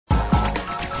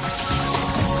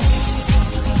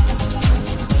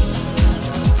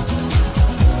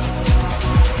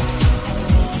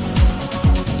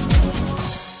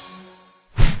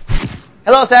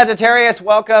Hello Sagittarius,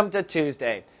 welcome to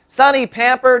Tuesday. Sunny,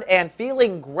 pampered, and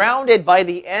feeling grounded by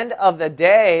the end of the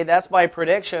day. That's my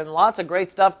prediction. Lots of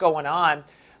great stuff going on.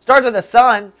 Starts with the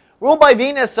sun, ruled by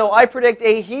Venus, so I predict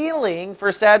a healing for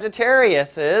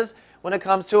Sagittariuses when it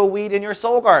comes to a weed in your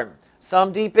soul garden.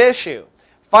 Some deep issue.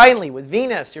 Finally, with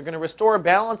Venus, you're going to restore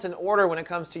balance and order when it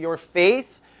comes to your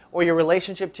faith or your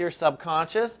relationship to your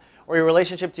subconscious or your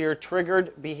relationship to your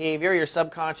triggered behavior, your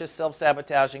subconscious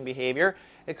self-sabotaging behavior.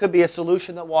 It could be a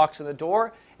solution that walks in the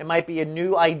door. It might be a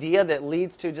new idea that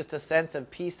leads to just a sense of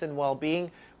peace and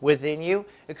well-being within you.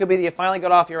 It could be that you finally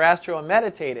got off your astro and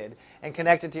meditated and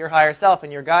connected to your higher self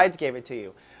and your guides gave it to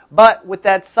you. But with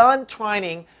that sun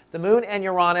trining the moon and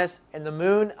Uranus and the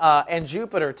moon and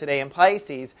Jupiter today in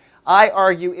Pisces, I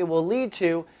argue it will lead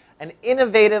to an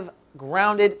innovative,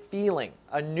 grounded feeling,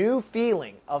 a new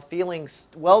feeling of feeling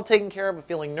well taken care of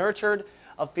feeling nurtured,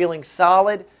 of feeling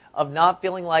solid, of not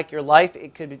feeling like your life,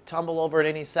 it could tumble over at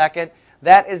any second.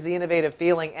 That is the innovative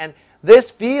feeling. And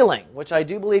this feeling, which I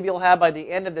do believe you'll have by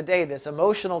the end of the day, this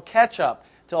emotional catch-up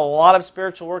to a lot of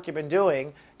spiritual work you've been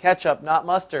doing, ketchup, not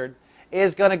mustard,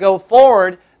 is going to go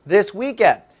forward this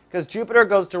weekend because Jupiter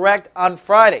goes direct on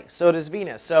Friday. So does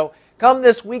Venus. So come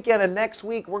this weekend and next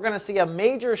week, we're going to see a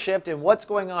major shift in what's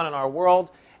going on in our world.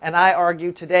 And I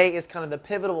argue today is kind of the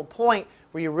pivotal point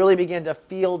where you really begin to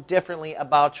feel differently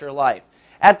about your life.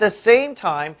 At the same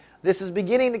time, this is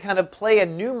beginning to kind of play a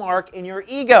new mark in your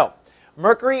ego.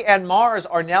 Mercury and Mars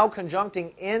are now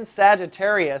conjuncting in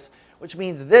Sagittarius, which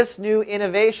means this new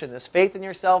innovation, this faith in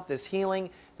yourself, this healing,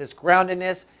 this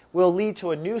groundedness will lead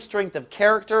to a new strength of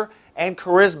character and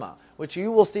charisma, which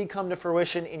you will see come to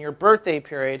fruition in your birthday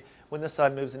period when the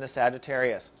sun moves into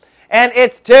Sagittarius. And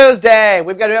it's Tuesday.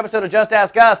 We've got a new episode of Just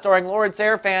Ask Us starring Lauren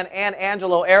Serafan and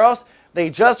Angelo Eros. They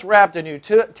just wrapped a new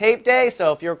tape day,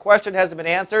 so if your question hasn't been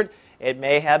answered, it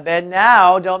may have been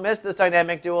now. Don't miss this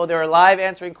dynamic duo. They're live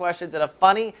answering questions in a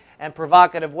funny and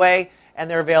provocative way, and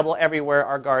they're available everywhere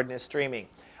our garden is streaming.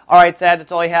 All right, Sad,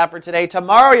 that's all I have for today.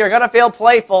 Tomorrow, you're going to feel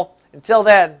playful. Until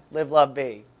then, live, love,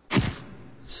 be.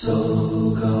 So